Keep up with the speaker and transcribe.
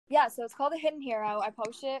Yeah, so it's called The Hidden Hero. I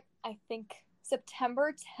published it, I think,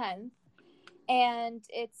 September 10th. And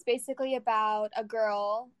it's basically about a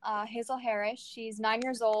girl, Hazel Harris. She's 9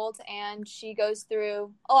 years old, and she goes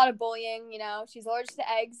through a lot of bullying. She's allergic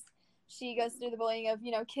to eggs. She goes through the bullying of,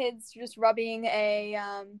 kids just rubbing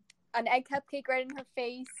an egg cupcake right in her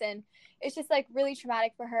face. And it's just, like, really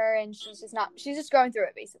traumatic for her, and she's just going through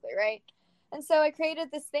it, basically, right? And so I created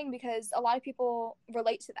this thing because a lot of people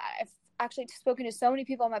relate to that. I've actually spoken to so many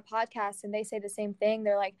people on my podcast, and they say the same thing.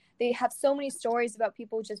 They're like, they have so many stories about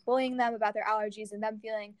people just bullying them about their allergies and them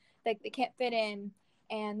feeling like they can't fit in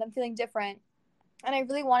and them feeling different. And I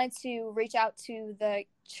really wanted to reach out to the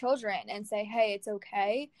children and say, hey, it's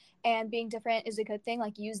okay. And being different is a good thing.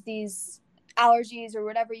 Like, use these allergies or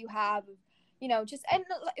whatever you have, and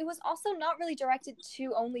it was also not really directed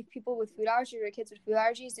to only people with food allergies or kids with food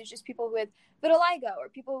allergies. It's just people with vitiligo or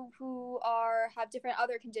people who have different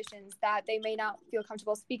other conditions that they may not feel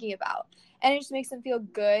comfortable speaking about. And it just makes them feel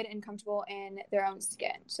good and comfortable in their own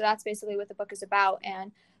skin. So that's basically what the book is about,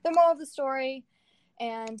 and the moral of the story.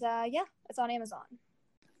 And it's on Amazon.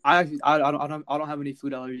 I don't have any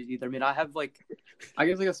food allergies either. I mean, I have I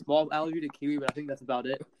guess a small allergy to kiwi, but I think that's about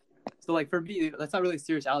it. So, for me, that's not really a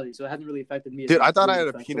serious allergy, so it hasn't really affected me. Dude, I thought I had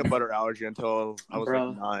a peanut butter allergy until I was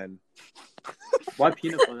 9. Why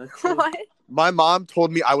peanut butter? What? My mom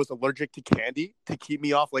told me I was allergic to candy to keep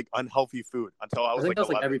me off unhealthy food until I was I think that's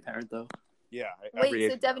 11. every parent though. Yeah.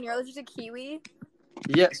 Wait, so Devin, you're allergic to kiwi?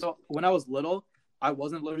 Yeah. So when I was little, I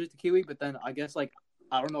wasn't allergic to kiwi, but then I guess I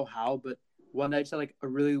don't know how, but one day I just had a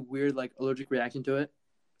really weird allergic reaction to it,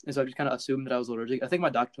 and so I just kind of assumed that I was allergic. I think my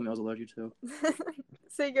doctor told me I was allergic too.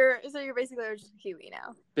 So you're basically allergic to kiwi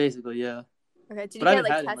now. Basically, yeah. Okay. Did you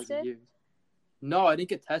get tested? No, I didn't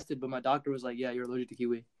get tested, but my doctor was like, "Yeah, you're allergic to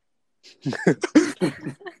kiwi." I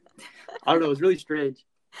don't know. It was really strange.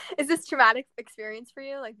 Is this traumatic experience for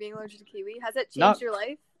you, being allergic to kiwi? Has it changed your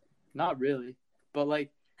life? Not really, but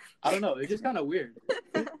I don't know. It's just kind of weird.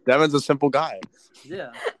 Devin's a simple guy.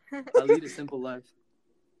 Yeah, I lead a simple life.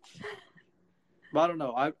 But I don't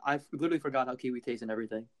know. I literally forgot how kiwi tastes and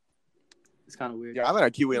everything. It's kind of weird. Yeah, I haven't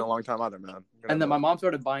had kiwi in a long time either, man. And then my mom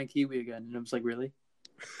started buying kiwi again, and I was like, really?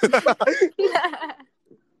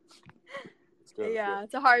 Yeah,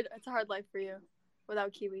 it's a hard life for you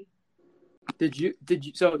without kiwi. Did you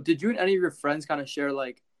and any of your friends kind of share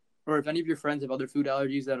or if any of your friends have other food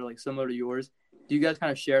allergies that are similar to yours, do you guys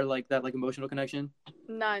kind of share that emotional connection?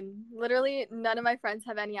 None. Literally none of my friends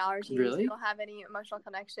have any allergies. Really? We don't have any emotional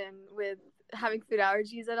connection with having food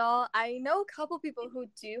allergies at all. I know a couple people who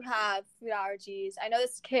do have food allergies. I know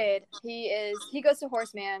this kid, he goes to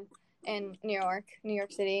Horseman in New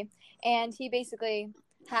York City, and he basically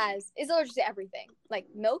is allergic to everything. Like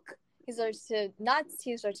milk, he's allergic to nuts,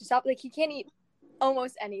 he's allergic to salt, he can't eat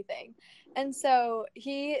almost anything. And so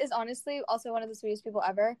he is honestly also one of the sweetest people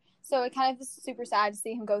ever. So it kind of is super sad to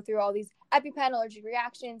see him go through all these EpiPen allergic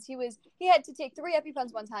reactions. He had to take 3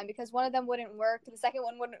 EpiPens one time because one of them wouldn't work. The second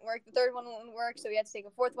one wouldn't work. The third one wouldn't work. So he had to take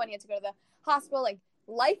a 4th one. He had to go to the hospital.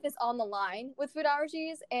 Life is on the line with food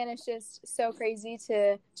allergies. And it's just so crazy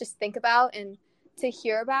to just think about and to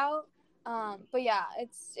hear about. But yeah,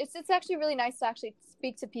 it's actually really nice to actually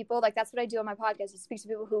speak to people. That's what I do on my podcast, is speak to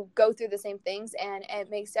people who go through the same things, and it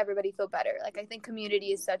makes everybody feel better. I think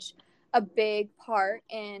community is such a big part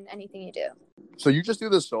in anything you do. So you just do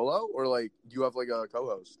this solo, or you have a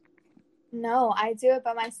co-host? No, I do it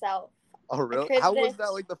by myself. Oh, really? How was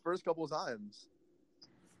that the first couple of times?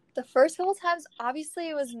 The first couple times, obviously,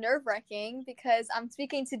 it was nerve-wracking because I'm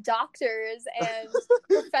speaking to doctors and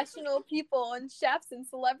professional people and chefs and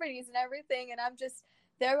celebrities and everything, and I'm just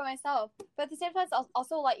there by myself. But at the same time, it's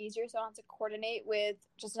also a lot easier, so I don't have to coordinate with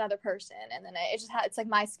just another person. And then it's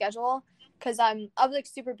my schedule, because I'm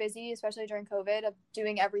super busy, especially during COVID, of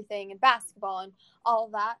doing everything and basketball and all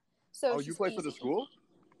of that. So you play for the school?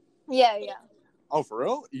 Yeah. Oh, for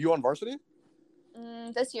real? You on varsity?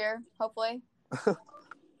 This year, hopefully.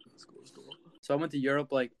 Cool. So I went to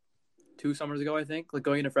Europe 2 summers ago, I think,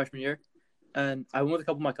 going into freshman year, and I went with a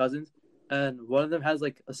couple of my cousins, and one of them has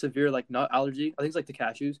a severe nut allergy. I think it's to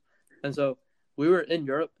cashews. And so we were in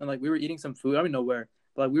Europe, and we were eating some food. I don't even know where,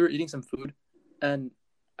 but we were eating some food, and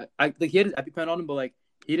I he had his EpiPen on him, but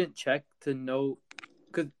he didn't check to know,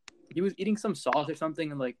 because he was eating some sauce or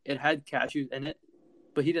something, and it had cashews in it,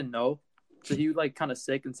 but he didn't know, so he was kind of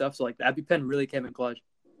sick and stuff. So the EpiPen really came in clutch.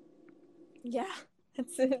 Yeah.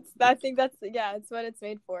 I think it's what it's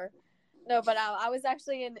made for. No, but I was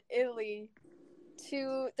actually in Italy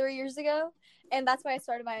 2-3 years ago, and that's why I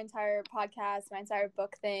started my entire podcast, my entire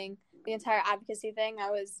book thing, the entire advocacy thing.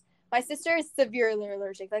 My sister is severely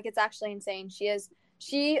allergic. It's actually insane. She has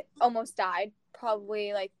She almost died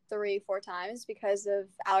probably like 3-4 times because of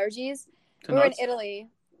allergies. To We were in nuts? Italy.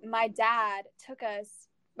 My dad took us,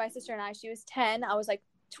 my sister and I. She was 10. I was like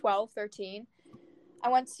 12, 13.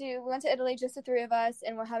 We went to Italy, just the three of us,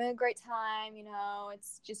 and we're having a great time.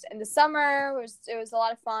 It's just in the summer. It was a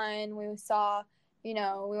lot of fun. We saw, we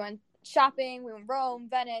went shopping. We went Rome,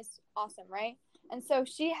 Venice. Awesome, right? And so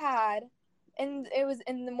she had, and it was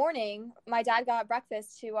in the morning. My dad got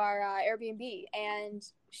breakfast to our Airbnb, and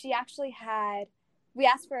she actually had. We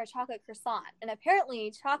asked for a chocolate croissant, and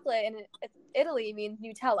apparently chocolate in Italy means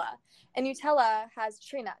Nutella, and Nutella has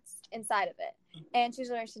tree nuts inside of it, and she's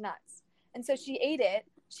allergic to nuts. And so she ate it.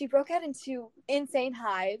 She broke out into insane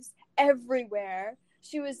hives everywhere.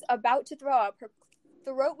 She was about to throw up. Her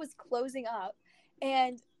throat was closing up,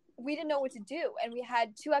 and we didn't know what to do. And we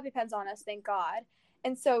had 2 EpiPens on us, thank God.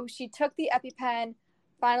 And so she took the EpiPen.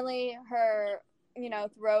 Finally, her,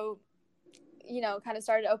 throat, kind of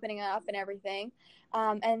started opening up and everything.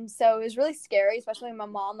 And so it was really scary, especially when my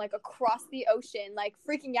mom, like, across the ocean, like,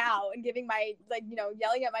 freaking out and giving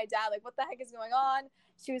yelling at my dad, like, what the heck is going on?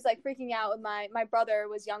 She was, like, freaking out with my brother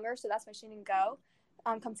was younger, so that's why she didn't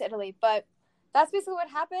come to Italy. But that's basically what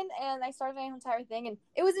happened, and I started my entire thing, and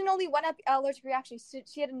it wasn't only one allergic reaction.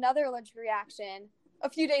 She had another allergic reaction a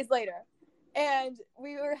few days later, and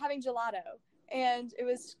we were having gelato, and it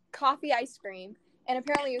was coffee ice cream, and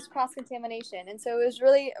apparently it was cross-contamination, and so it was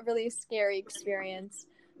really a really scary experience.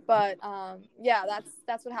 But yeah,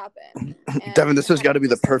 that's what happened. And Devin, this has got to be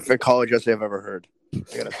the perfect college essay I've ever heard.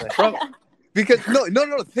 I gotta say, Bro, because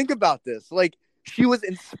no. Think about this. Like, she was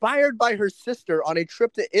inspired by her sister on a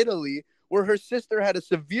trip to Italy, where her sister had a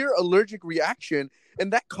severe allergic reaction,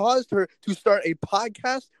 and that caused her to start a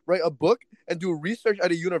podcast, write a book, and do research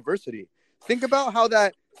at a university. Think about how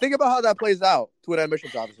that plays out to an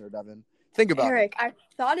admissions officer, Devin. Think about Eric, I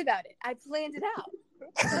thought about it. I planned it out.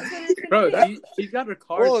 That's what it's bro, gonna be. she's got her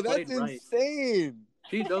cards Bro, played that's right. insane.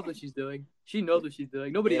 She knows what she's doing.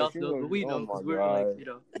 Nobody else knows, but we know because we're like,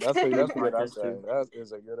 That's a good podcast essay. too. That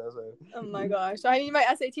is a good essay. Oh my gosh, I need my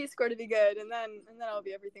SAT score to be good, and then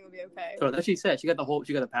everything will be okay. So that's what she said. She got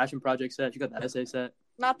the passion project set. She got the essay set.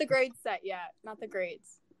 Not the grades set yet. Not the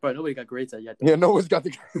grades. Bro, nobody got grades set yet. Yeah, no one's got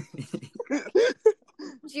the.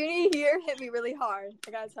 Junior year hit me really hard.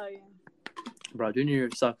 I gotta tell you. Bro, junior year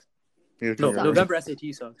sucks. Junior No, year. November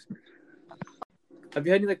SAT sucks. Have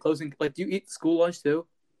you had any like closing? Like, do you eat school lunch too?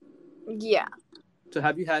 Yeah. So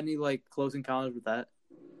have you had any like close encounters with that?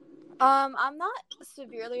 I'm not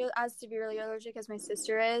severely allergic as my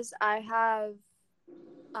sister is. I've had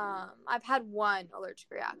one allergic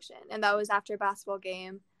reaction, and that was after a basketball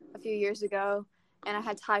game a few years ago, and I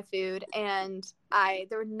had Thai food, and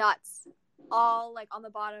there were nuts all like on the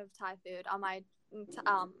bottom of Thai food on my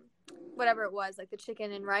whatever it was, like the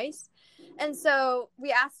chicken and rice. And so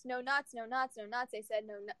we asked, no nuts. They said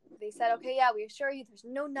no. They said, okay, yeah, we assure you there's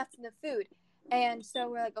no nuts in the food. And so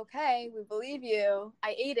we're like, okay, we believe you.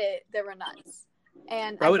 I ate it. There were nuts.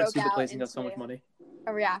 And I would have broke sued the out place and got so into much money.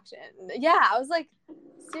 a reaction. Yeah, I was like,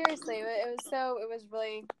 seriously, it was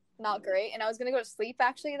really not great. And I was going to go to sleep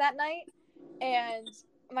actually that night. And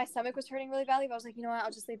my stomach was hurting really badly, but I was like, you know what,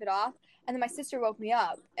 I'll just sleep it off. And then my sister woke me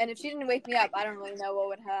up. And if she didn't wake me up, I don't really know what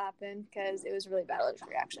would have happened because it was a really bad allergic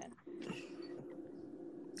reaction.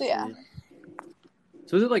 So yeah.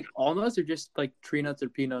 So is it like all nuts or just like tree nuts or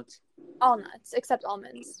peanuts? All nuts, except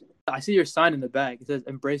almonds. I see your sign in the back. It says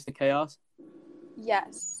 "Embrace the Chaos."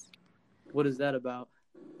 Yes. What is that about?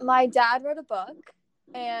 My dad wrote a book,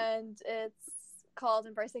 and it's called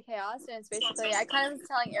Embrace the Chaos, and it's basically, I kind of was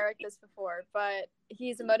telling Eric this before, but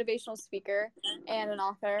he's a motivational speaker and an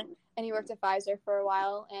author, and he worked at Pfizer for a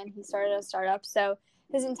while, and he started a startup. So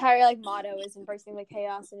his entire like motto is embracing the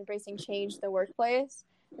chaos and embracing change in the workplace.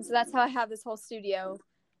 And so that's how I have this whole studio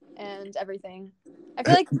and everything. I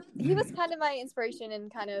feel like he was kind of my inspiration in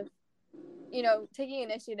kind of, taking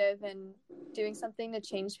initiative and doing something to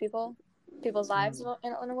change people's lives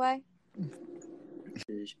in a way.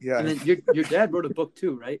 Yeah. And then your dad wrote a book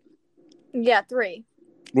too, right? Yeah, 3.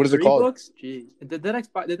 What is it 3 called? books? Jeez. Did that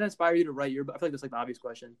inspire you to write your book? I feel like that's like the obvious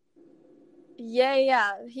question.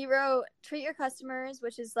 Yeah. He wrote Treat Your Customers,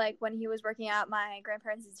 which is like when he was working at my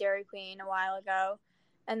grandparents' Dairy Queen a while ago.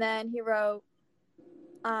 And then he wrote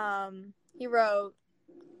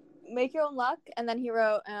Make Your Own Luck, and then he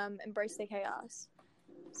wrote Embrace the Chaos.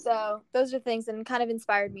 So those are things that kind of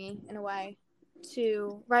inspired me in a way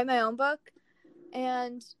to write my own book.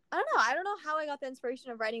 And I don't know how I got the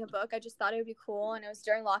inspiration of writing a book. I just thought it would be cool, and it was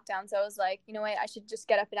during lockdown, so I was like, you know what, I should just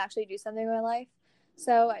get up and actually do something with my life.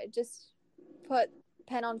 So I just put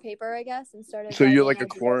pen on paper, I guess, and started. So you're like a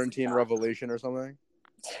ideas quarantine and revelation or something?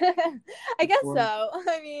 I guess so.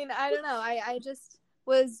 I mean, I don't know. I just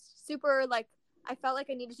was super like, I felt like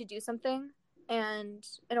I needed to do something, and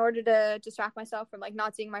in order to distract myself from like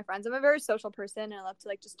not seeing my friends. I'm a very social person, and I love to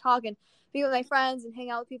like just talk and be with my friends and hang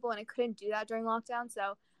out with people, and I couldn't do that during lockdown.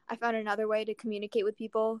 So I found another way to communicate with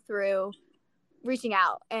people through reaching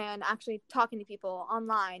out and actually talking to people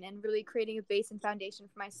online and really creating a base and foundation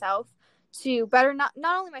for myself to better not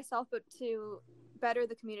only myself but to better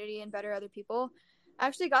the community and better other people. I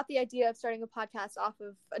actually got the idea of starting a podcast off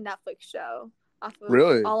of a Netflix show, off of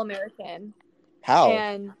Really? All American. How?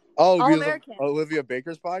 And Oh, All because American. of Olivia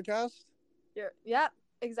Baker's podcast? Yep,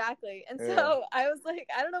 exactly. And Yeah. so I was like,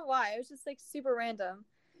 I don't know why. It was just like super random.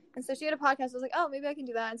 And so she had a podcast. I was like, oh, maybe I can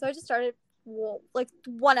do that. And so I just started like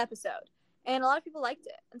one episode. And a lot of people liked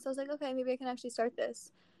it. And so I was like, okay, maybe I can actually start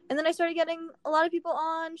this. And then I started getting a lot of people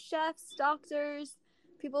on, chefs, doctors,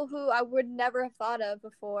 people who I would never have thought of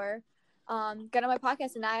before, get on my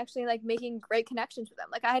podcast. And I actually like making great connections with them.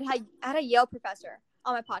 Like I had a Yale professor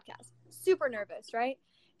on my podcast. Super nervous, right?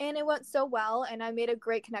 And it went so well. And I made a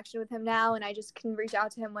great connection with him now. And I just can reach out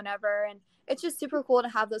to him whenever. And it's just super cool to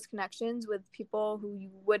have those connections with people who you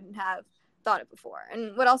wouldn't have thought of before.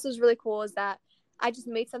 And what also is really cool is that I just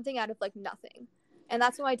made something out of like nothing, and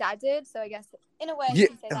that's what my dad did. So I guess in a way, Yeah, you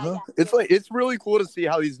can say that. Yeah, it's like it's really cool to see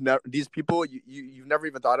how these people you've never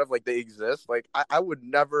even thought of, like they exist. Like I would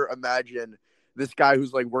never imagine this guy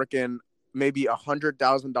who's like working maybe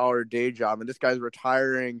 $100,000 day job, and this guy's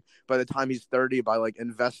retiring by the time he's 30 by like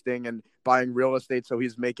investing and buying real estate. So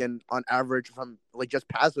he's making on average from like just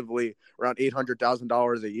passively around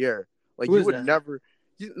 $800,000 a year. Like Who you is would that? never,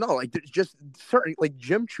 no, like just certain like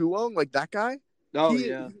Jim Chuong, like that guy. Oh, he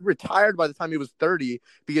yeah. retired by the time he was 30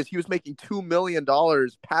 because he was making $2 million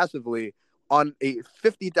passively on a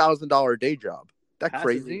 $50,000 day job. That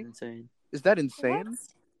Passively crazy? is insane. Is that insane? What?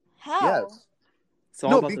 How? Yes. It's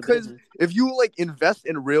all No, about the because business. if you like invest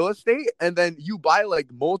in real estate and then you buy like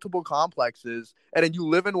multiple complexes and then you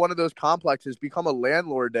live in one of those complexes, become a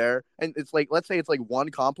landlord there, and it's like, let's say it's like one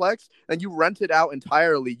complex, and you rent it out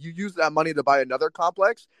entirely. You use that money to buy another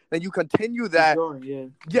complex, then you continue that.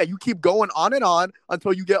 Yeah, you keep going on and on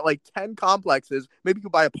until you get like 10 complexes. Maybe you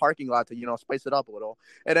buy a parking lot to, spice it up a little.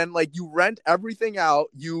 And then like you rent everything out.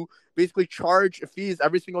 You basically charge fees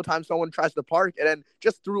every single time someone tries to park. And then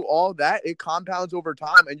just through all that, it compounds over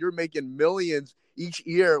time and you're making millions each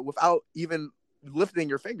year without even lifting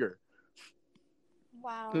your finger.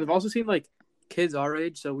 Wow. And I've also seen like kids our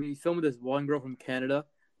age. So we filmed with this one girl from Canada,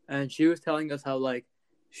 and she was telling us how like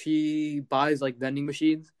she buys like vending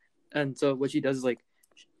machines. And so what she does is like,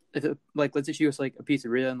 if it, like let's say she was like a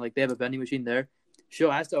pizzeria and like they have a vending machine there,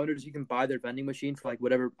 she'll ask the owner if she can buy their vending machine for like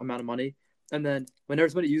whatever amount of money, and then whenever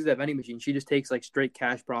somebody uses that vending machine, she just takes like straight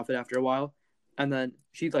cash profit after a while, and then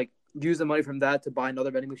she like use the money from that to buy another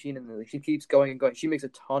vending machine, and then like, she keeps going and going. She makes a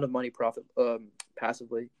ton of money profit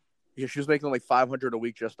passively. Yeah, she was making like $500 a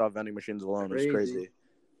week just off vending machines alone. It was crazy.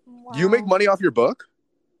 Wow. Do you make money off your book?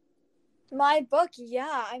 My book,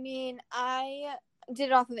 yeah. I mean, I did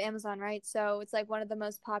it off of Amazon, right? So it's like one of the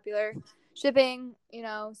most popular shipping,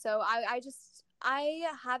 So I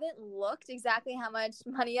haven't looked exactly how much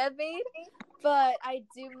money I've made, but I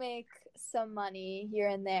do make some money here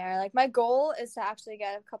and there. Like my goal is to actually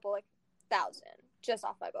get a couple like thousand just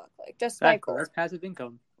off my book, like just my goal. That's passive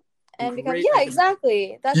income. And because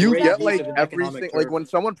exactly. That's you exactly get like everything. Like when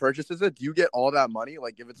someone purchases it, do you get all that money?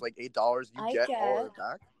 Like if it's like $8, you get all of it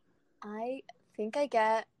back. I think I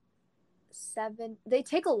get 7. They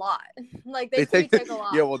take a lot. Like they take a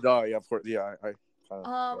lot. Yeah, well, duh. Yeah, of course. Yeah,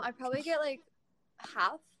 I probably get like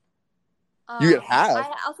half. You get half.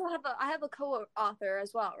 I also have a co-author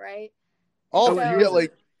as well, right? Oh, so you get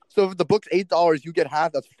like, so if the book's $8, you get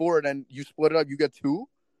half. That's 4, and then you split it up, you get 2.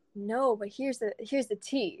 No, but here's the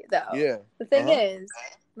tea though. Yeah. The thing is,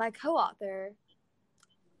 my co-author,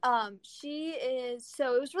 she is,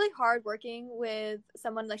 so it was really hard working with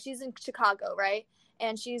someone, like she's in Chicago, right?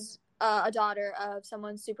 And she's a daughter of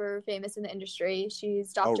someone super famous in the industry.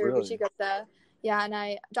 She's Dr. Rishi Gupta. Yeah,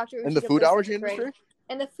 and Dr. Rishi in the food allergy industry?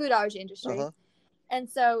 In the food allergy industry. And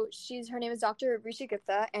so her name is Dr. Rishi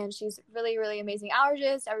Gupta, and she's really, really amazing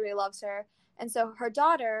allergist. Everybody loves her. And so her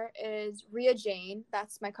daughter is Riya Jane.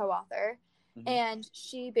 That's my co-author. And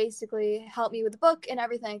she basically helped me with the book and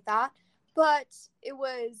everything like that. But it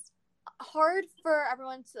was hard for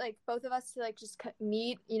everyone to, like, both of us to, like, just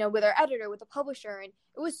meet, with our editor, with the publisher. And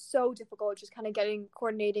it was so difficult just kind of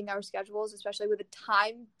coordinating our schedules, especially with a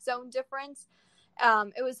time zone difference.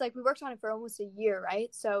 It was like we worked on it for almost a year,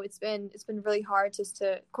 right? So it's been really hard just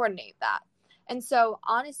to coordinate that. And so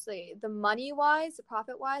honestly, the money wise, the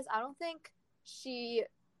profit wise, I don't think she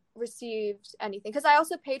received anything because I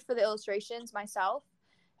also paid for the illustrations myself.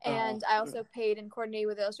 And I also paid and coordinated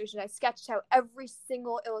with the illustrations. I sketched out every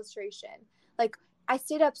single illustration. Like, I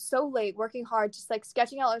stayed up so late working hard, just like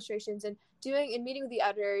sketching out illustrations and doing and meeting with the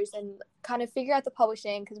editors and kind of figure out the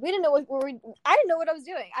publishing because I didn't know what I was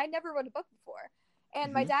doing. I never wrote a book before.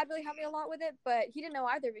 And my dad really helped me a lot with it, but he didn't know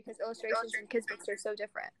either because illustrations and kids' books are so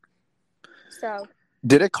different. So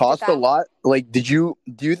did it cost a lot? Like, do you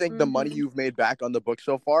think the money you've made back on the book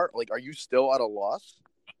so far, like, are you still at a loss?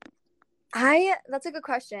 That's a good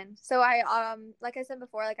question. So I like I said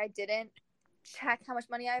before, like I didn't check how much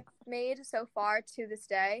money I've made so far to this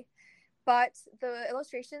day, but the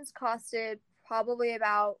illustrations costed probably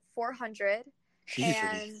about $400.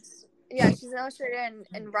 And yeah, she's an illustrator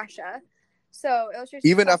in Russia. So illustrations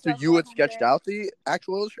even after you had $400. sketched out the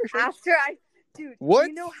actual illustration? Dude, what?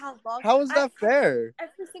 You know how long? How is that fair?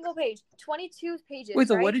 Every single page, 22 pages. Wait,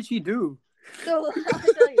 so right? what did she do? So I'll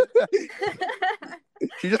tell you.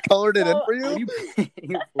 She just colored it in for you? What are you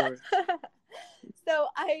paying for? So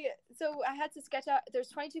I had to sketch out. There's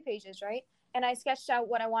 22 pages, right? And I sketched out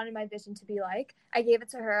what I wanted my vision to be like. I gave it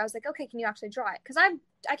to her. I was like, okay, can you actually draw it? Because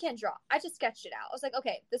I can't draw. I just sketched it out. I was like,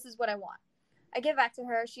 okay, this is what I want. I gave it back to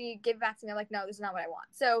her. She gave it back to me. I'm like, no, this is not what I want.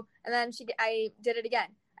 So, and then I did it again.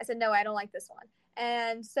 I said, no, I don't like this one.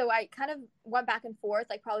 And so I kind of went back and forth,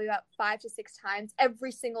 like probably about 5 to 6 times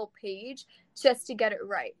every single page just to get it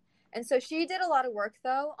right. And so she did a lot of work,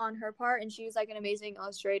 though, on her part, and she's, like, an amazing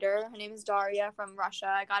illustrator. Her name is Daria from Russia.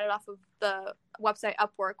 I got it off of the website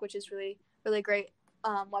Upwork, which is really, really great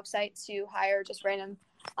website to hire just random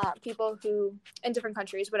people who in different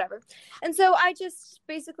countries, whatever. And so I just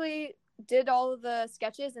basically did all of the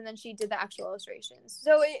sketches, and then she did the actual illustrations.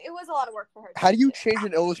 So it was a lot of work for her. How do you change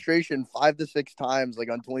an illustration 5 to 6 times, like,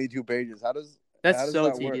 on 22 pages? That's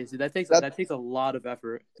so tedious. That takes a lot of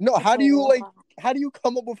effort. No, how do you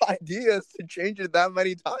come up with ideas to change it that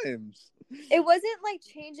many times? It wasn't like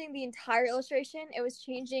changing the entire illustration. It was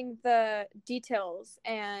changing the details,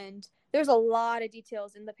 and there's a lot of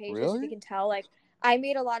details in the pages. Really? You can tell. Like, I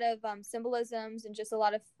made a lot of symbolisms and just a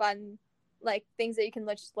lot of fun, like, things that you can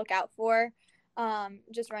just look out for.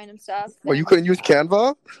 Just random stuff. Well, you couldn't use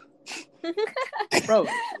Canva? Bro,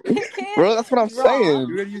 that's what I'm saying.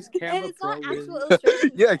 You're gonna use Canva. And it's not actual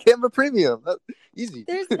illustrations. Yeah, Canva Premium. That's easy.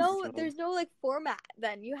 There's no like format.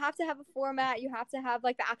 Then you have to have a format. You have to have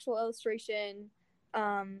like the actual illustration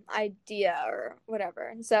idea or whatever.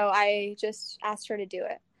 And so I just asked her to do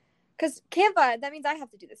it because Canva, that means I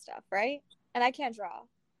have to do this stuff, right? And I can't draw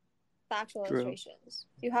the actual illustrations.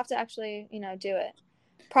 You have to actually do it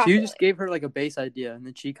properly. So you just gave her like a base idea, and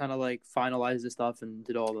then she kind of like finalized the stuff and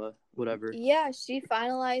did all the whatever. Yeah, she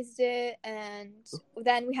finalized it, and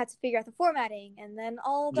then we had to figure out the formatting, and then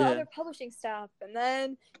all the other publishing stuff, and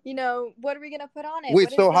then what are we gonna put on it?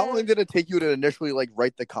 Wait, so how long did it take you to initially like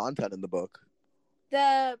write the content in the book?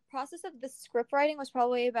 The process of the script writing was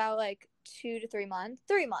probably about like 2 to 3 months.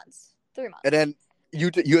 3 months. And then you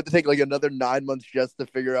had to take like another 9 months just to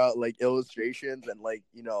figure out like illustrations and like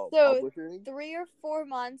publishing? 3 or 4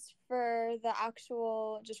 months for the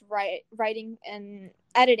actual just writing and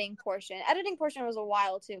editing portion. Editing portion was a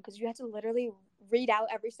while too because you had to literally read out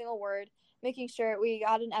every single word, making sure we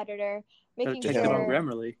got an editor, making sure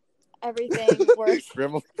Grammarly. Everything works.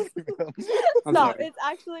 No, it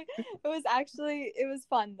was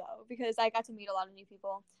fun though because I got to meet a lot of new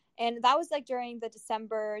people, and that was like during the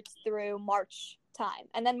December through March time,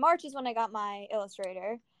 and then March is when I got my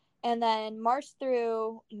illustrator, and then March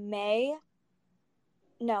through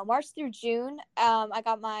June, I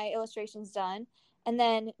got my illustrations done, and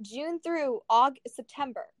then June through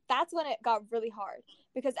September, that's when it got really hard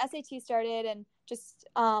because SAT started and just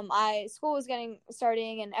school was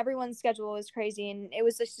starting and everyone's schedule was crazy, and it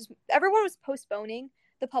was just everyone was postponing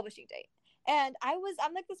the publishing date. And I'm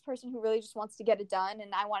like this person who really just wants to get it done,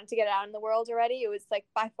 and I wanted to get it out in the world already. It was like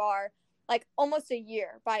by far like almost a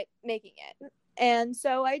year by making it. And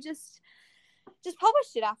so I just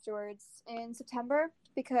published it afterwards in September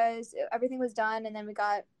because everything was done, and then we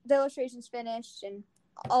got the illustrations finished and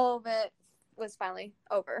all of it was finally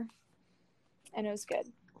over. And it was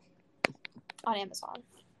good. On Amazon.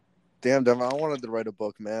 Damn, Devin, I wanted to write a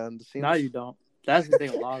book, man. No, you don't. That's gonna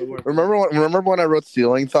take a lot of work. Remember when I wrote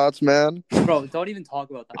Ceiling Thoughts, man? Bro, don't even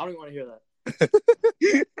talk about that. I don't even want to hear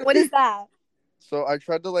that. What is that? So I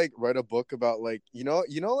tried to like write a book about like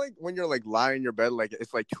like when you're like lying in your bed, like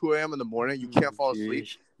it's like 2 a.m. in the morning, you can't fall asleep.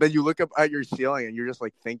 Then you look up at your ceiling and you're just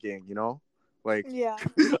like thinking, like yeah.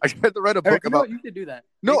 I tried to write a book about. You could do that.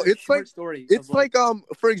 No, it's like story. It's like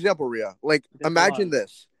for example, Riya, like imagine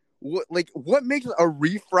this. What makes a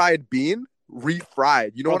refried bean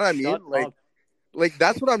refried? You know what I mean? Like, Like,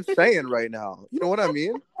 that's what I'm saying right now. You know what I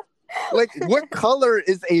mean? Like, what color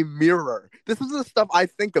is a mirror? This is the stuff I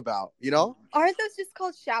think about, you know? Aren't those just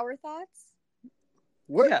called shower thoughts?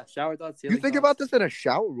 What? Yeah, shower thoughts. You think about this in a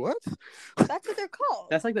shower? What? That's what they're called.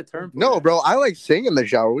 That's like the term for No, it. bro. I like singing in the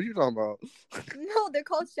shower. What are you talking about? No, they're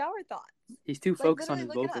called shower thoughts. He's too Like, focused on his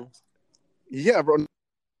literally look it vocals. Yeah, bro.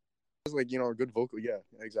 It's like, a good vocal. Yeah,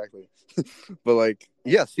 exactly. But like,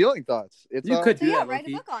 yeah, ceiling thoughts. It's You could So do yeah, that, write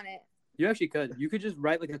a low-key. book on it. You actually could. You could just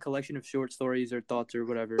write like a collection of short stories or thoughts or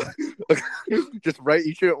whatever. just write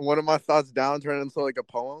each one of my thoughts down, turn it into like a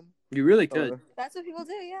poem. You really could. That's what people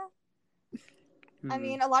do, yeah. I Mhm.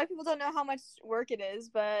 mean, a lot of people don't know how much work it is,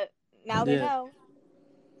 but now they Yeah. know.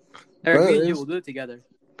 Eric, me and Right. you will do it together.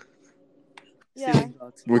 Yeah. Ceiling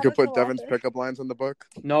thoughts. We Have could a put Devin's co-author. pickup lines in the book.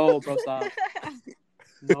 No, bro, stop.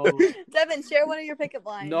 No. Devin, share one of your pickup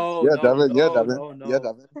lines. No, Yeah, no, Devin. Yeah, no, Devin. no, no. Yeah,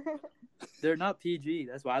 Devin. They're not PG.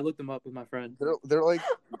 That's why I looked them up with my friend. They're like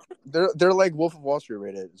they're like Wolf of Wall Street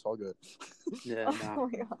rated. It's all good. Yeah, nah. Oh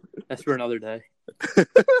my god. That's for another day.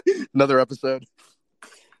 Another episode.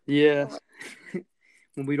 Yeah.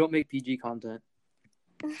 When we don't make PG content.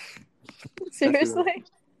 Seriously?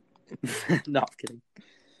 No, I'm kidding.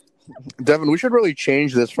 Devin, we should really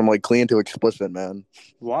change this from like clean to explicit, man.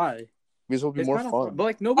 Why? Because it'll be It's more kinda fun. But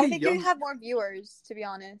like I nobody think young. you'd have more viewers, to be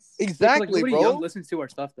honest. Exactly, like, nobody bro. young listens to our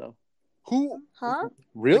stuff though. Who Huh?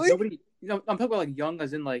 really? Like, nobody. I'm talking about like young,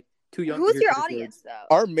 as in like too young. to Who's hear your curse words. audience,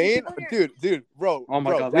 though? Our main People in your- dude, bro. Oh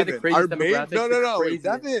my bro, God, we have the Devin, craziest our main, demographic, no, the wait,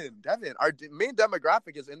 craziest. Devin. Our main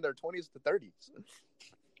demographic is in their 20s to 30s.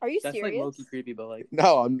 Are you That's serious? like low-key creepy, but like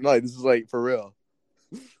No, I'm not. This is like for real.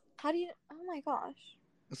 How do you? Oh my gosh.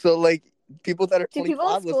 So like people that are Do 25 people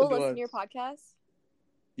at school listen to listen us. to your podcast?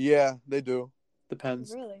 Yeah, they do.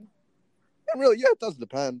 depends. Really? Really, yeah, it does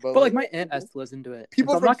depend. But, But like my aunt has to listen to it.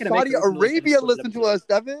 people So I'm from not gonna make Saudi her listen to, like, an Arabia explicit listen to episode. us,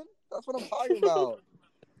 Devin. That's what I'm talking about.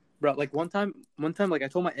 Bro, like one time, like I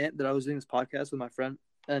told my aunt that I was doing this podcast with my friend,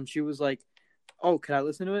 and she was like, "Oh, can I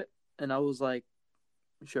listen to it?" And I was like,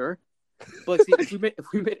 "Sure." But like, see, if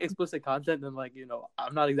we made explicit content, then like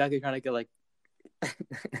I'm not exactly trying to get like,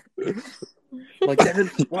 like Devin,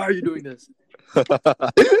 why are you doing this?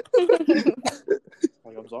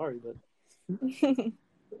 Like I'm sorry, but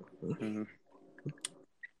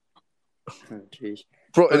oh, jeez.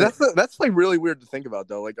 Bro, that's like really weird to think about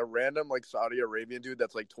though. Like a random like Saudi Arabian dude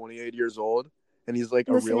that's like 28 years old and he's like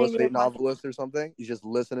a Listening real to estate your podcast. novelist or something. He's just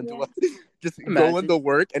listening Yeah. to us, just Imagine. going to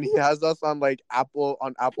work, and he has us on like Apple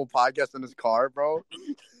Podcasts in his car, bro.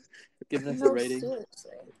 Giving us No, the rating.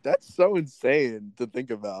 seriously. That's so insane to think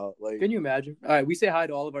about. Like, Can you imagine? All right, we say hi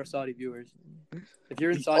to all of our Saudi viewers. If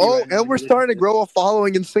you're in Saudi, oh, right now, and we're you're starting to listening grow a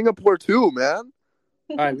following in Singapore too, man.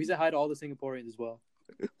 this. All right, we say hi to all the Singaporeans as well.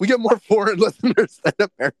 We get more foreign listeners than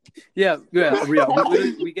American. Yeah,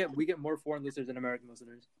 Riya. We get more foreign listeners than American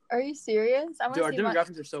listeners. Are you serious? I want Dude, to our see mine.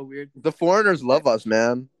 demographics are so weird. The foreigners love us,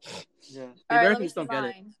 man. Yeah, the All right, let me Americans see don't get it.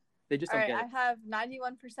 mine. They just All don't right, I get have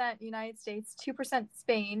 91% United States, 2%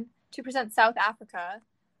 Spain, 2% South Africa,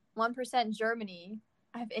 1% Germany.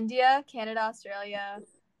 I have India, Canada, Australia,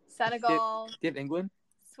 Senegal, it. Do you have England?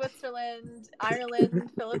 Switzerland,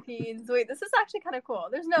 Ireland, Philippines. Wait, this is actually kind of cool.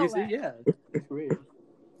 There's no You way. see? Yeah, it's weird.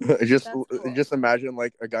 just That's cool. just imagine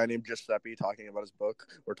like a guy named Giuseppe talking about his book,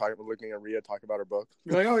 or looking at Riya talking about her book.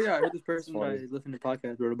 You're like, oh yeah, I heard this person Funny. I listened to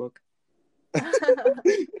podcast wrote a book.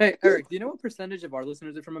 Hey, Eric, do you know what percentage of our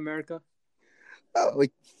listeners are from America?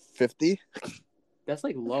 Like 50. That's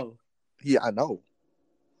like low. Yeah, I know.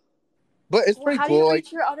 But it's Well, pretty how do cool. you Like,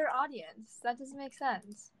 reach your other audience? That doesn't make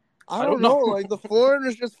sense. I don't know. Like the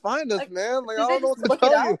foreigners just find us, Like, man. Like did I they don't know what just to look it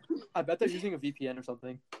tell you. up? I bet they're using a VPN or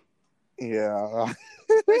something. Yeah.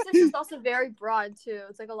 Yours is also very broad too.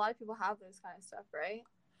 It's like a lot of people have this kind of stuff, right?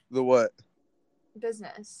 The what?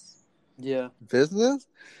 Business. Yeah. Business?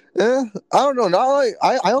 I don't know. Not like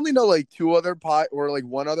I only know like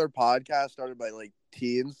one other podcast started by like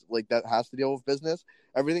teens, like that has to deal with business.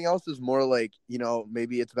 Everything else is more like,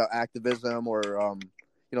 maybe it's about activism or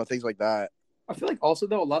things like that. I feel like also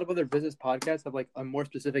though a lot of other business podcasts have like a more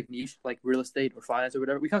specific niche, like real estate or finance or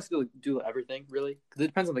whatever. We kind of still do everything really because it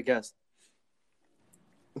depends on the guest.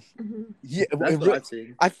 Mm-hmm. Yeah, That's what I've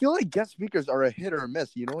seen. I feel like guest speakers are a hit or a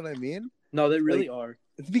miss. You know what I mean? No, they really are.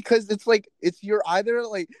 It's because you're either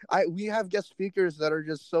like we have guest speakers that are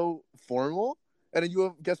just so formal, and then you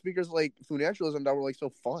have guest speakers like Financialism that were like so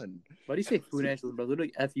fun. Why do you say financialism, bro?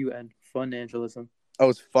 Literally FUN, financialism. Oh,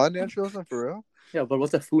 it's financialism for real? Yeah, but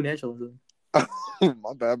what's a financialism?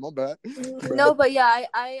 My bad. No, but yeah,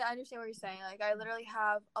 I understand what you're saying. Like, I literally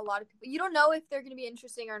have a lot of people. You don't know if they're going to be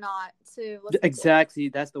interesting or not to listen Exactly,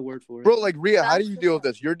 that's the word for it. Bro, like Riya, how do That's you the deal with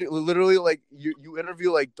thing. this? You're literally like you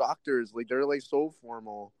interview like doctors, like they're like so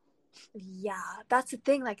formal. Yeah, that's the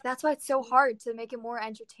thing. Like, that's why it's so hard to make it more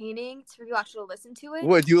entertaining for people actually to listen to it.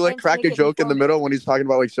 What, do you like and to crack make a it joke in the informative. middle when he's talking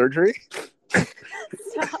about like surgery?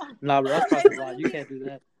 Stop. Nah, bro, that's crossing the line. You can't do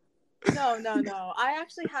that. No. I have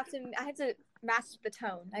to match the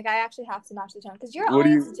tone. Like, I actually have to match the tone because your What do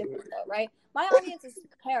audience you- is different, though, right? My audience is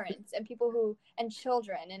parents and people and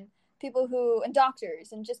children and people and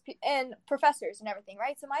doctors and and professors and everything,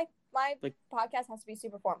 right? So my Like- podcast has to be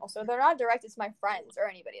super formal. So they're not directed to my friends or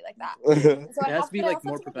anybody like that. And so It has to be, but I like, also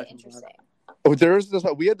more have to make it professional. interesting.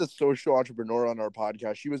 Oh, we had this social entrepreneur on our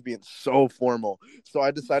podcast. She was being so formal, so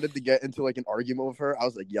I decided to get into like an argument with her. I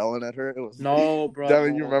was like yelling at her. It was No, bro.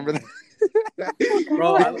 Devin, you remember that?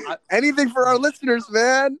 Bro, Anything for our listeners,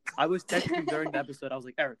 man. I was texting him during the episode. I was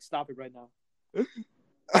like, Eric, stop it right now.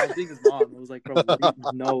 I was being his mom. I was like, bro,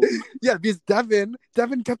 no. Yeah, because Devin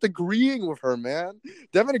kept agreeing with her, man.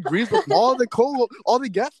 Devin agrees with all the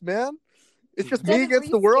guests, man. It's just me Devin, were against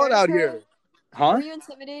you the world scared of out her? here. Huh? Were you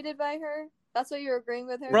intimidated by her? That's why you're agreeing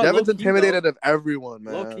with her? Bro, Devin's low-key, intimidated though. of everyone,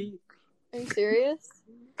 man. Low key. Are you serious?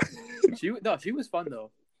 She was fun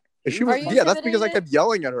though. She Are was, you yeah, that's because I intimidated? kept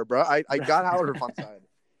yelling at her, bro. I got out of her fun side.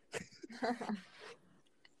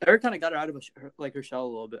 Eric kind of got her out of her shell a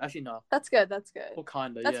little bit. Actually, no. That's good. Well,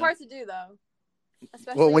 kinda. That's Yeah. hard to do, though.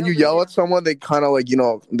 Especially Well, when you over yell Zoom. at someone, they kind of like,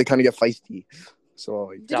 they kind of get feisty. So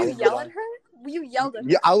like, Did you yell at her? You yelled at her.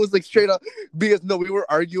 yeah, I was like straight up because we were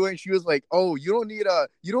arguing. She was like, "Oh, you don't need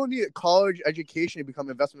a college education to become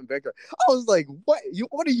an investment banker." I was like, "What?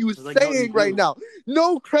 What are you like, no, saying you right do. now?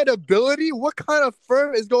 No credibility. What kind of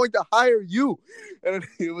firm is going to hire you?" And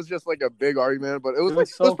it was just like a big argument, but it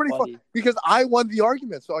was pretty funny. fun because I won the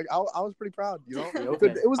argument, so like I was pretty proud. You know,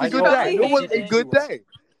 Okay. it was a I good know- day. I know It was she a thinks good she won. day.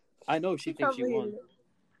 I know she thinks she won.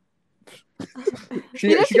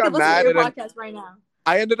 She got mad at your and podcast right now.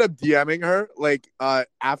 I ended up DMing her like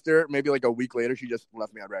after maybe like a week later. She just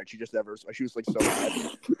left me on red. She was like so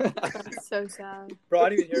mad. That's so sad. Bro, I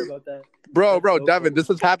didn't even hear about that. Bro, That's so Devin, funny. this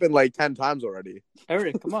has happened like 10 times already.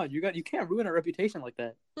 Eric, come on, you can't ruin a reputation like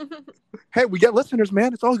that. Hey, we get listeners,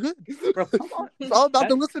 man. It's all good. Bro, come on. It's all about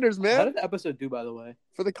the listeners, How man. did the episode do, by the way?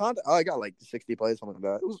 For the content, I got like 60 plays, something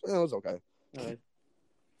like that. It was okay. All right.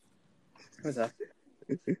 What's that?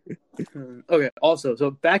 Okay. Also,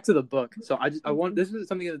 so back to the book. So I want this is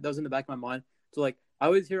something that was in the back of my mind. So like I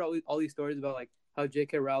always hear all these stories about like how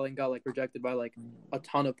J.K. Rowling got like rejected by like a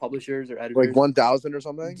ton of publishers or editors. Like 1,000 or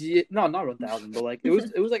something. Yeah, no, not 1,000, but like it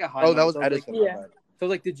was like a high. Oh, that number. was So Edison. like, yeah. So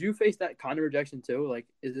like, did you face that kind of rejection too? Like,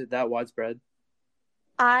 is it that widespread?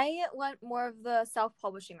 I went more of the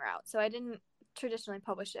self-publishing route, so I didn't traditionally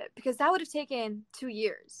publish it because that would have taken 2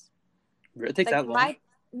 years. It takes that long.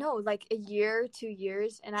 Like a year, 2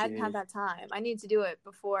 years, and I didn't have that time. I needed to do it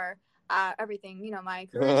before everything, my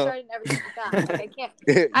career started and everything like that. Like, I can't.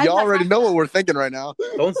 You already know what we're thinking right now.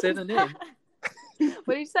 Don't say the name.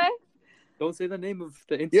 What do you say? Don't say the name of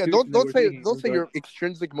the Yeah, institution. don't say your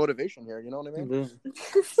extrinsic motivation here. You know what I mean?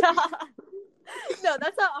 Stop. No,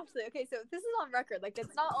 that's not actually okay. So this is on record. Like,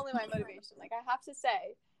 it's not only my motivation. Like, I have to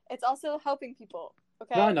say, it's also helping people.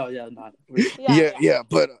 Okay. No, yeah, not. Yeah,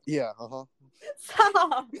 but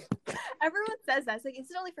Stop. Everyone says that. It's like, is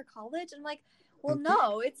it only for college? I'm like, well,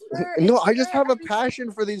 no, it's for. No, it's I just for have a everything.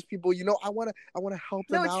 passion for these people. I want to help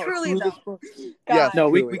them out. No, truly through though. this. God. Yes, No,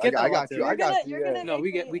 we truly. get that I a lot got too. you. I got you. You're gonna No,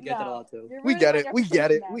 we make get that a lot too. You're We ruining get my it. We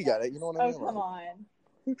get it. reputation We now. get it. You know what I mean? Oh, come on.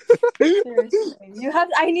 Seriously.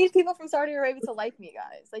 I need people from Saudi Arabia to like me,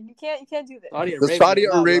 guys. Like, you can't do this. The Saudi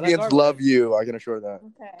No, bro, that's Arabians our love land. you. I can assure that.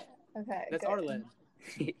 Okay. That's good. our land.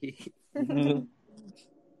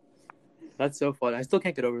 That's so funny. I still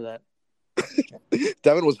can't get over that.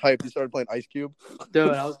 Devin was hyped. He started playing Ice Cube. Dude,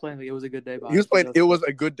 I was playing like It Was a Good Day by He was playing It Was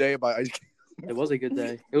a Good Day by Ice Cube. It was a good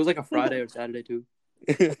day. It was like a Friday or Saturday too.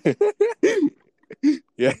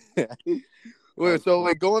 Yeah. Wait, so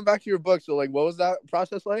like going back to your book, so like what was that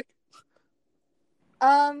process like?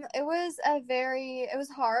 It was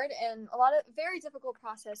hard and a lot of very difficult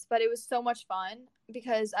process, but it was so much fun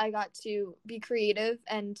because I got to be creative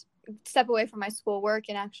and step away from my schoolwork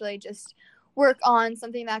and actually just work on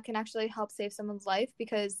something that can actually help save someone's life,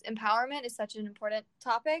 because empowerment is such an important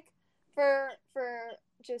topic for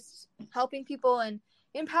just helping people and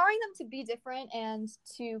empowering them to be different and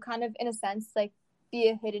to kind of, in a sense, like be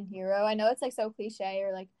a hidden hero. I know it's like so cliche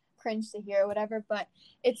or like cringe to hear or whatever, but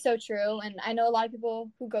it's so true. And I know a lot of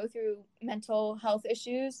people who go through mental health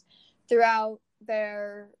issues throughout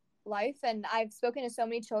their life. And I've spoken to so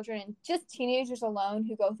many children and just teenagers alone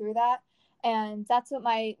who go through that. And that's what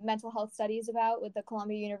my mental health study is about with the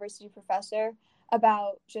Columbia University professor,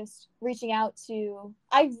 about just reaching out to,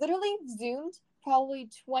 I literally Zoomed probably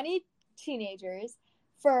 20 teenagers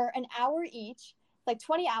for an hour each, like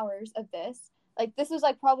 20 hours of this. Like this was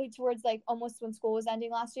like probably towards like almost when school was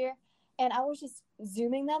ending last year. And I was just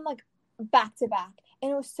Zooming them like back to back.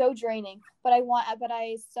 And it was so draining, but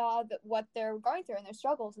I saw that what they're going through and their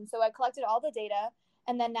struggles. And so I collected all the data,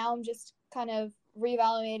 and then now I'm just kind of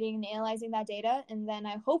reevaluating and analyzing that data. And then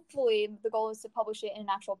hopefully the goal is to publish it in an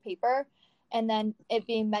actual paper, and then it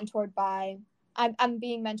being mentored by, I'm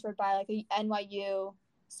being mentored by like a NYU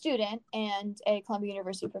student and a Columbia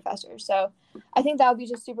University professor. So I think that would be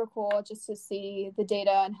just super cool just to see the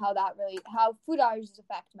data and how food allergies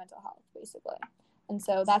affect mental health basically. And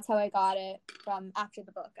so that's how I got it from after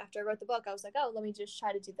the book. After I wrote the book, I was like, oh, let me just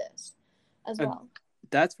try to do this as well.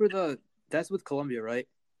 That's with Columbia, right?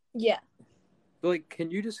 Yeah. So, like, can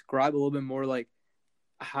you describe a little bit more, like,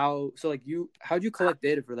 how'd you collect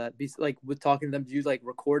data for that? Like, with talking to them, do you, like,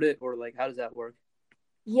 record it, or, like, how does that work?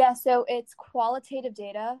 Yeah, so it's qualitative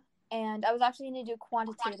data, and I was actually going to do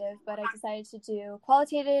quantitative, but I decided to do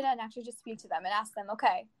qualitative and actually just speak to them and ask them,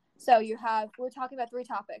 okay, so we're talking about 3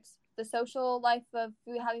 topics: the social life of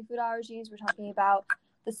having food allergies. We're talking about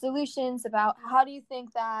the solutions, about how does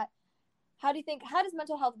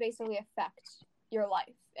mental health basically affect your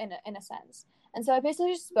life in a sense. And so I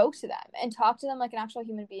basically just spoke to them and talked to them like an actual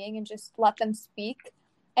human being and just let them speak.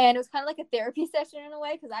 And it was kind of like a therapy session in a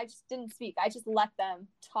way, because I just didn't speak. I just let them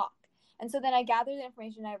talk. And so then I gathered the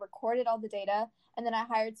information, I recorded all the data, and then I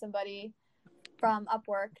hired somebody from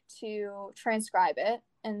Upwork to transcribe it.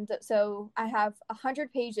 And so I have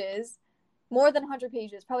 100 pages, more than 100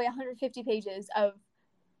 pages, probably 150 pages of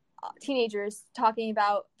teenagers talking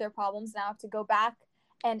about their problems. Now I have to go back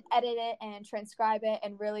and edit it and transcribe it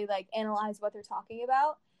and really like analyze what they're talking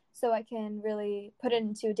about, so I can really put it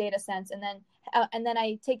into a data sense. And then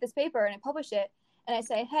I take this paper and I publish it, and I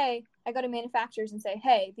say, hey, I go to manufacturers and say,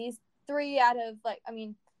 hey, these 3 out of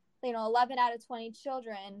 11 out of 20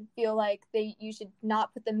 children feel like you should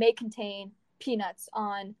not put the may contain peanuts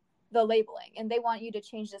on the labeling, and they want you to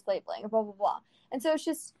change this labeling, blah, blah, blah. And so it's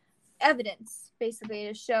just evidence basically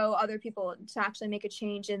to show other people to actually make a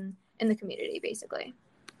change in the community basically.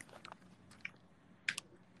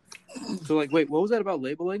 So, like, wait, what was that about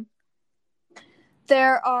labeling?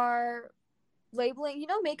 There are labeling,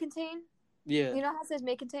 may contain? Yeah. You know how it says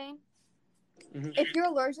may contain? Mm-hmm. If you're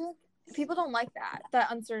allergic, people don't like that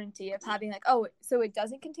uncertainty of having like, oh, so it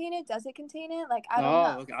doesn't contain it? Does it contain it? Like, I don't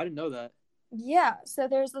know. Oh, okay. I didn't know that. Yeah, so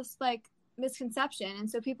there's this like misconception, and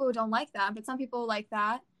so people don't like that, but some people like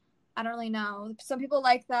that. I don't really know. Some people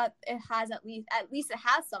like that it has at least it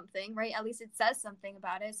has something, right? At least it says something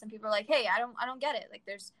about it. Some people are like, hey, I don't get it. Like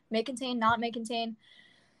there's may contain, not may contain.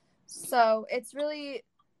 So it's really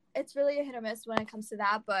a hit or miss when it comes to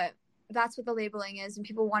that, but that's what the labeling is, and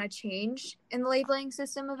people want to change in the labeling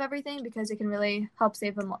system of everything because it can really help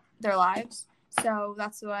save their lives. So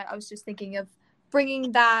that's what I was just thinking of,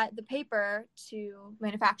 bringing the paper to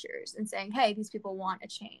manufacturers and saying, hey, these people want a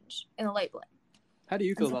change in the labeling. How do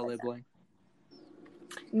you feel about labeling?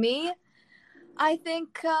 Me, I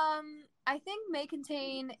think may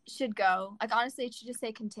contain should go. Like honestly, it should just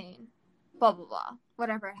say contain, blah blah blah,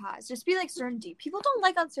 whatever it has. Just be like certainty. People don't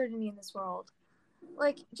like uncertainty in this world.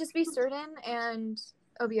 Like just be certain and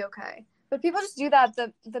it'll be okay. But people just do that.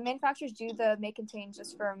 The manufacturers do the may contain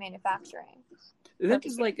just for manufacturing.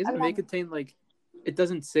 Isn't may contain like, it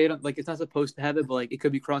doesn't say it, like it's not supposed to have it, but like it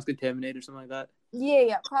could be cross-contaminated or something like that?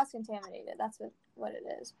 Yeah, cross-contaminated. That's what it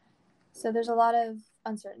is. So there's a lot of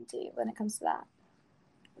uncertainty when it comes to that.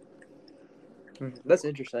 That's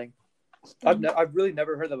interesting. Mm-hmm. I've really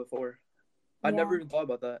never heard that before. I never even thought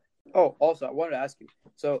about that. Oh, also, I wanted to ask you.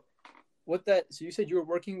 So you said you were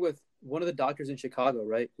working with one of the doctors in Chicago,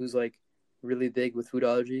 right? Who's like really big with food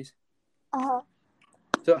allergies? Uh-huh.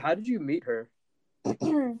 So how did you meet her?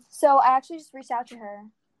 So I actually just reached out to her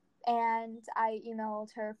and I emailed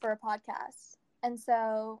her for a podcast. And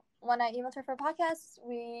so when I emailed her for a podcast,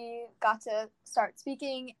 we got to start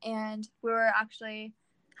speaking, and we were actually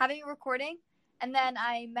having a recording. And then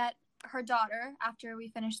I met her daughter after we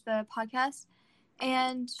finished the podcast,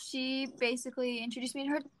 and she basically introduced me to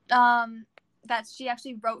her, that she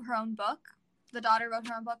actually wrote her own book. The daughter wrote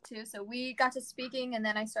her own book too. So we got to speaking, and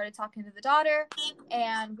then I started talking to the daughter,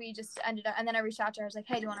 and we just ended up, and then I reached out to her. I was like,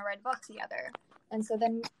 hey, do you want to write a book together? And so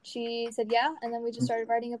then she said, yeah. And then we just started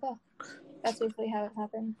writing a book. That's basically how it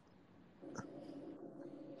happened.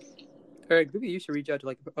 Eric, maybe you should reach out to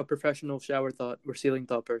like a professional shower thought or ceiling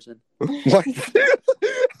thought person. What?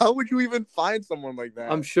 How would you even find someone like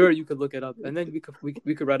that? I'm sure you could look it up, and then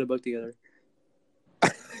we could write a book together.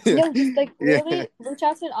 No, just like Yeah. really reach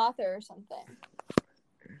out to an author or something.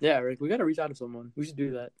 Yeah, Rick, we gotta reach out to someone. We should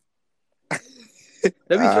do that. That'd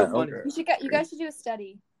be so funny. Okay. You guys should do a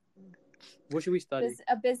study. What should we study?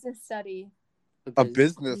 A business study. A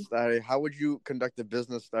business study. How would you conduct a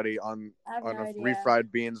business study on I have no if idea.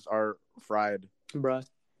 refried beans are fried? Bruh.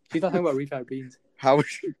 She's not talking about refried beans. How would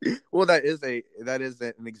you? Well, that is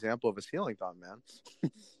an example of a ceiling thought, man.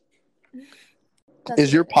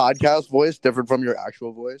 Is your podcast voice different from your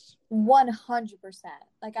actual voice? 100%.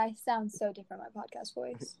 Like I sound so different my podcast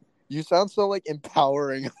voice. You sound so like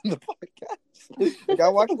empowering on the podcast. Like I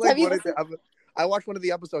watched one of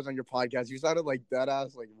the episodes on your podcast. You sounded like dead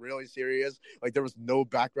ass, like really serious. Like there was no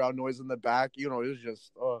background noise in the back. You know, it was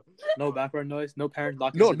just no background noise, no parents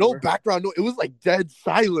knocking. No background noise. It was like dead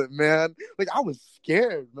silent, man. Like I was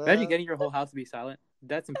scared, man. Imagine getting your whole house to be silent.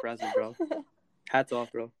 That's impressive, bro. Hats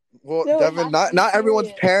off, bro. Well, no, Devin, not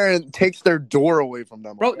everyone's parent takes their door away from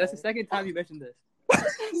them. Bro, okay? That's the second time you mentioned this.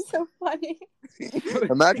 So funny.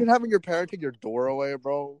 Imagine having your parent take your door away,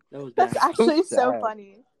 bro. That's actually so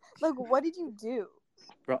funny. Like, what did you do?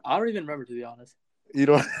 Bro, I don't even remember, to be honest. You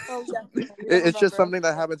don't. Oh, it's just something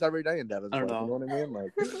that happens every day in Devin's life. You know what I mean?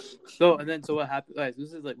 Like. So what happened? Guys,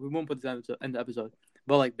 this is like we won't put this in the episode,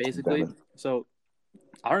 but like basically, so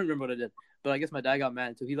I don't remember what I did. But I guess my dad got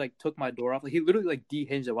mad, so he like took my door off. Like he literally like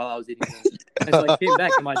dehinged it while I was eating it. And so I came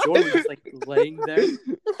back and my door was just like laying there,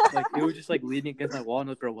 like it was just like leaning against my wall. And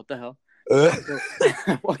I was like, bro, what the hell? So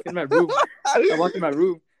I walked in my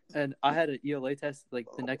room, and I had an ELA test like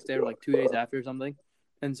the next day or like 2 days after or something.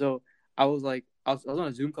 And so I was like, I was on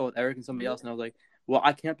a Zoom call with Eric and somebody else, and I was like, well,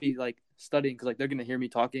 I can't be like studying because like they're gonna hear me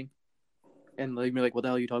talking, and like be like, what the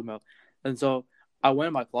hell are you talking about? And so I went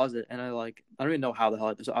in my closet and I don't even know how the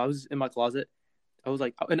hell so I was in my closet. I was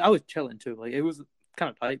like, and I was chilling too. Like it was kind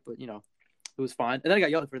of tight, but you know, it was fine. And then I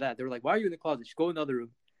got yelled for that. They were like, why are you in the closet? Just go in the other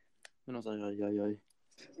room. And I was like,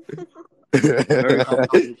 Very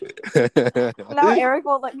complicated. Now Eric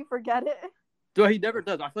won't let you forget it. Dude, he never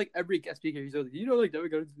does. I feel like every guest speaker, he's like, you know, like, never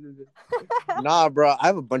go to. Nah, bro. I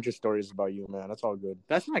have a bunch of stories about you, man. That's all good.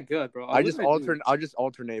 That's not good, bro. I'll just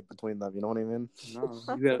alternate between them. You know what I mean? No,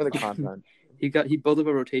 for the content. He built up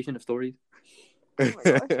a rotation of stories. Oh my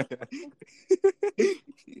gosh.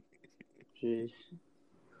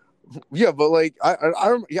 Yeah, but like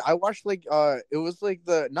I watched like it was like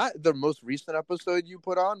not the most recent episode you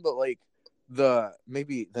put on, but like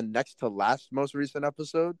maybe the next to last most recent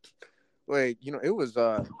episode. Like, you know, it was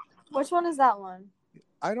Which one is that one?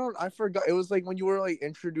 I forgot. It was like when you were like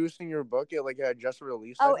introducing your book, it had just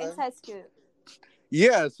released. Oh, Inside Scoop.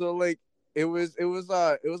 Yeah, so like it was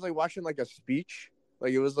like watching like a speech.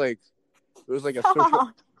 Like it was like a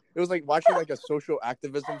social it was like watching like a social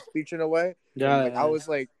activism speech in a way. Yeah. And, like,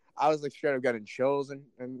 I was like straight up getting chills and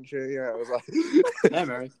shit. Yeah, it was like yeah,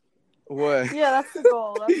 Mary. What? Yeah, that's the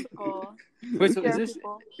goal. Wait, so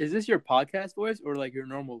is this your podcast voice or like your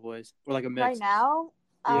normal voice or like a mix? Right now?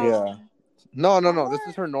 Yeah. No. This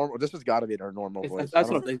is her normal. This has got to be her normal voice. That's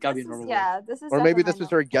what it's got to be normal. Yeah, this is. Or maybe this is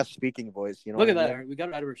her guest speaking voice. You know. Look at that. We got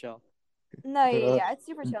her out of her shell. No, yeah, it's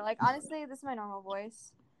super chill. Like honestly, this is my normal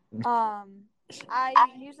voice. I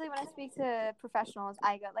usually when I speak to professionals,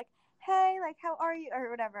 I go like, "Hey, like, how are you?" or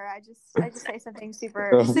whatever. I just say something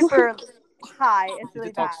super high. It's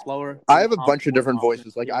really bad. Talk slower. I have a bunch of different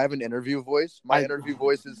voices. Like I have an interview voice. My interview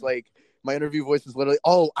voice is literally,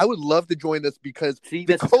 oh, I would love to join this because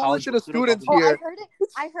the coalition of students here.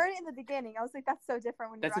 I heard it in the beginning. I was like, that's so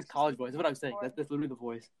different when that's his college voice. That's what I'm saying. That's literally the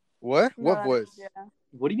voice. What? What voice? Yeah.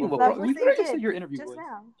 What do you mean? What You just said your interview voice.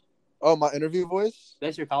 Now. Oh, my interview voice?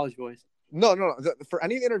 That's your college voice. No. For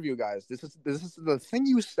any interview, guys, this is the thing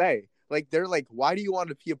you say. Like, they're like, why do you want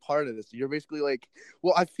to be a part of this? You're basically like,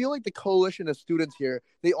 well, I feel like the coalition of students here,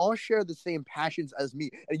 they all share the same passions as me.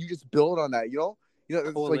 And you just build on that, you know? You know,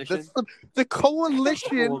 it's like the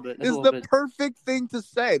coalition is the perfect thing to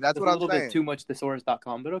say. That's what I'm saying. A little bit too much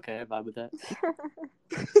thesaurus.com, but okay, I vibe with that.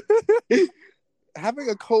 Having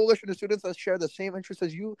a coalition of students that share the same interests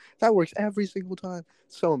as you, that works every single time.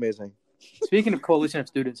 So amazing. Speaking of coalition of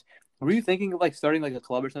students, were you thinking of like starting like a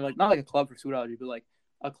club or something? Like not like a club for foodology, but like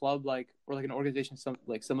a club like or like an organization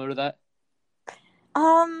like similar to that?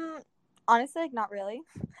 Honestly, like not really.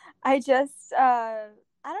 I just I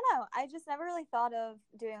don't know. I just never really thought of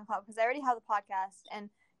doing a club because I already have the podcast, and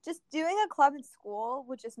just doing a club in school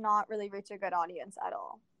would just not really reach a good audience at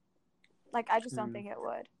all. Like I just don't think it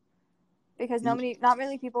would, because not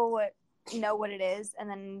many people would know what it is, and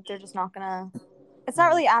then they're just not gonna. It's not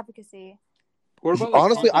really advocacy. What about,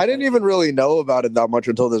 honestly, I didn't writing? even really know about it that much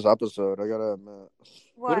until this episode. I gotta admit.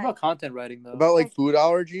 What about content writing though? About like food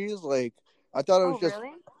allergies, like I thought it was just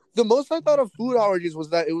really? the most I thought of food allergies was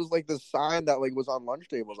that it was like the sign that like was on lunch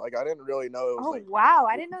tables. Like I didn't really know it was like. Wow!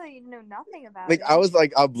 I didn't know that you knew nothing about like it. I was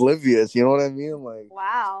like oblivious. You know what I mean? Like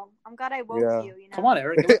wow! I'm glad I woke Yeah. you. You know. Come on,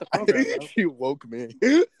 Eric, get with the program, bro. She woke me.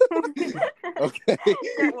 Okay.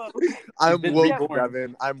 Get woke. I'm been woke, reborn.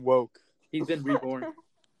 Devin. I'm woke. He's been reborn.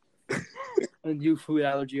 And you food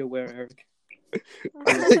allergy aware, Eric.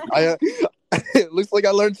 It looks like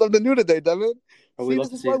I learned something new today, Devin. Oh, we See, love this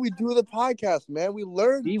to is see why it. we do the podcast, man. We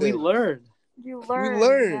learn. See, things. we learn. You We learn.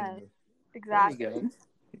 learn. Yes, exactly. There we go.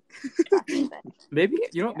 That's it. Maybe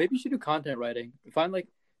maybe you should do content writing. Find like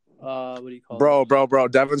what do you call Bro.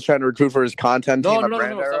 Devin's trying to recruit for his content it? team No, at no, no,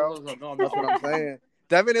 Brand no, Arrow. stop, no, I'm That's not. what I'm saying.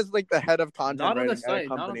 Devin is like the head of content Not on writing the at a site,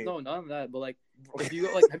 company. none of that. But like, if you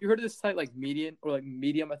go, like, have you heard of this site like Medium or like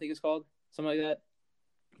Medium? I think it's called something like that.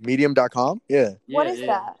 Medium.com? Yeah. What is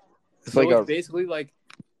that? It's So like it's basically like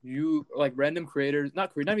you like random creators,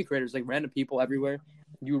 not even creators, like random people everywhere.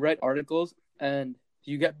 You write articles and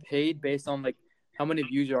you get paid based on like how many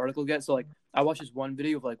views your article gets. So like I watched this one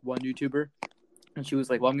video of like one YouTuber, and she was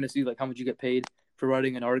like, "Well, I'm gonna see like how much you get paid for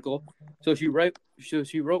writing an article." So she wrote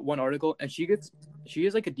one article, and she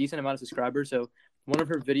has like a decent amount of subscribers. So one of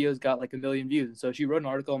her videos got like 1 million views. So she wrote an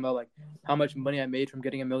article about like how much money I made from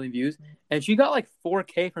getting 1 million views, and she got like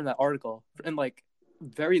 4K from that article in like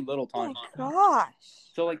very little time. Oh my gosh.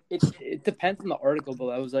 So like it depends on the article, but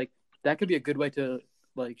I was like that could be a good way to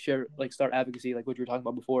like share, like start advocacy, like what you were talking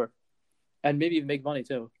about before, and maybe even make money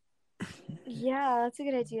too. Yeah, that's a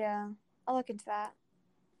good idea. I'll look into that.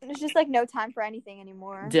 There's just like no time for anything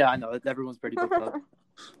anymore. Yeah, I know everyone's pretty booked up.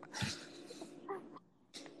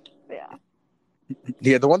 Yeah.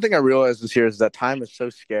 Yeah, the one thing I realized this year is that time is so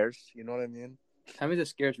scarce. You know what I mean? Time is a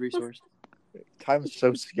scarce resource. Time is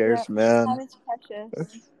so scarce, Yeah, man. Time is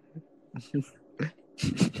precious.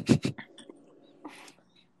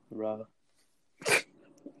 Bro.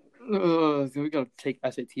 We gotta take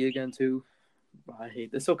SAT again too. I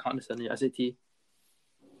hate this. So condescending. SAT.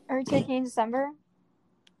 Are you taking in December?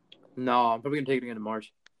 No, I'm probably gonna take it again in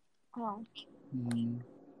March. Oh.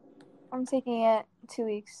 I'm taking it 2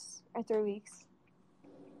 weeks or 3 weeks.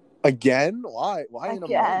 Again? Why? Why in a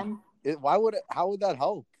month? Again. How would that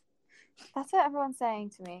help? That's what everyone's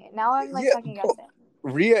saying to me. Now I'm like Yeah, second guessing.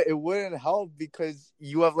 Riya, it wouldn't help because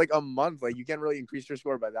you have like a month. Like you can't really increase your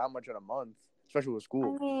score by that much in a month, especially with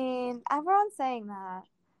school. I mean, everyone's saying that.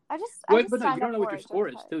 I just But no, you signed don't up know what for your it, score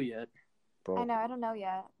so is it's too yet. Bro. I know, I don't know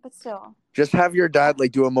yet, but still. Just have your dad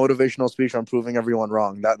like do a motivational speech on proving everyone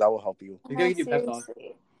wrong. That will help you. You gotta do pep talk.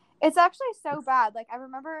 Seriously. It's actually so bad. Like I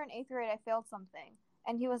remember in 8th grade I failed something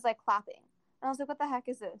and he was like clapping. And I was like, what the heck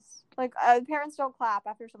is this? Like parents don't clap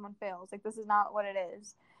after someone fails. Like this is not what it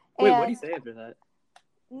is. Wait, what do you say after that?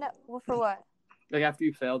 No, well, for what? Like after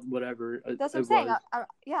you failed, whatever. That's what I'm saying. I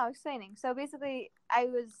was explaining. So basically, I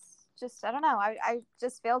was just, I don't know. I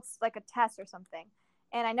just failed like a test or something.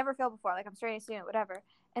 And I never failed before. Like I'm straight A student, whatever.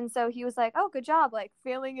 And so he was like, oh, good job. Like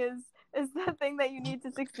failing is the thing that you need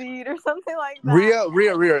to succeed or something like that.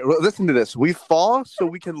 Riya, listen to this. We fall so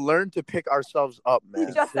we can learn to pick ourselves up, man.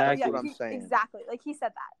 He just said, Exactly what I'm saying. Exactly. Like he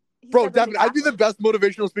said that. Bro, Devin, I'd be the best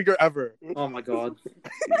motivational speaker ever. Oh my god.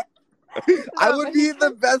 I would be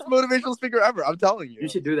the best motivational speaker ever. I'm telling you. You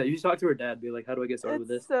should do that. You should talk to her dad. Be like, how do I get started with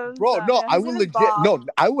this? So Bro, sad. no, Yeah, I he's would in legit. Bob. No,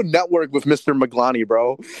 I would network with Mr. Miglani,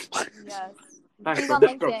 bro. Yes. Nice, He's bro. on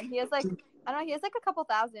LinkedIn. He has like, I don't know, he has like a couple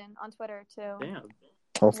thousand on Twitter too. Damn.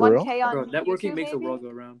 Oh, for real? 1K on Bro, networking YouTube, makes the maybe? world go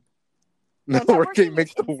round. No, Networking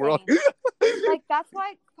makes the is world. insane. Like that's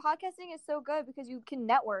why podcasting is so good because you can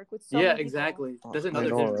network with so many people, exactly. That's another I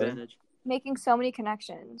know, right? advantage. making so many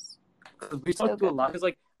connections. Because we So talk to a good. lot. Because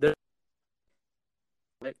like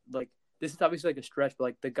this is obviously like a stretch, but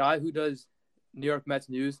like the guy who does New York Mets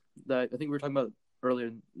news that I think we were talking about earlier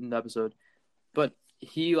in the episode, but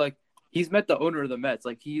he's met the owner of the Mets.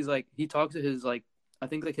 Like he talks to his like I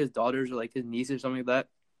think like his daughters or like his nieces or something like that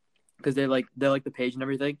because they like the page and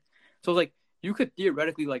everything. So like you could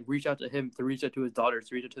theoretically like reach out to him to reach out to his daughters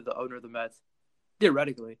to reach out to the owner of the Mets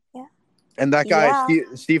theoretically. Yeah. And that guy, Yeah.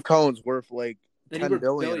 Steve Cohen's worth like And 10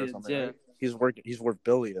 billion or something. yeah. Right? He's worth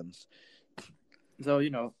billions. So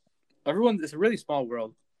it's a really small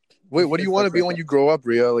world. Wait, what do you It's want to like be right when there. you grow up,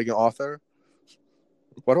 Riya? Like an author?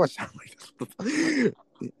 Why do I sound like this?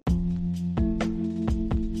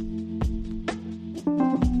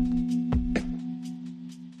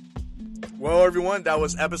 Well, everyone, that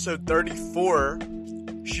was episode 34.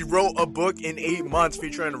 She wrote a book in 8 months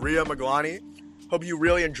featuring Riya Miglani. Hope you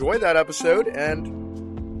really enjoyed that episode.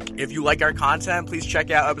 And If you like our content, please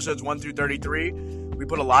check out episodes 1 through 33. We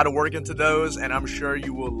put a lot of work into those, and I'm sure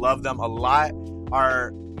you will love them a lot.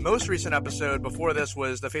 Our most recent episode before this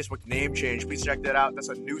was the Facebook name change. Please check that out. That's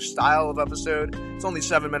a new style of episode. It's only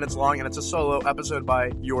 7 minutes long, and it's a solo episode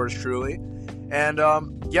by yours truly. And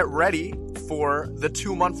get ready for the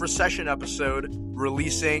 2-month recession episode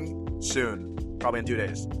releasing soon, probably in 2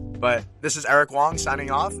 days. But this is Eric Wong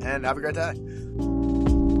signing off, and have a great day.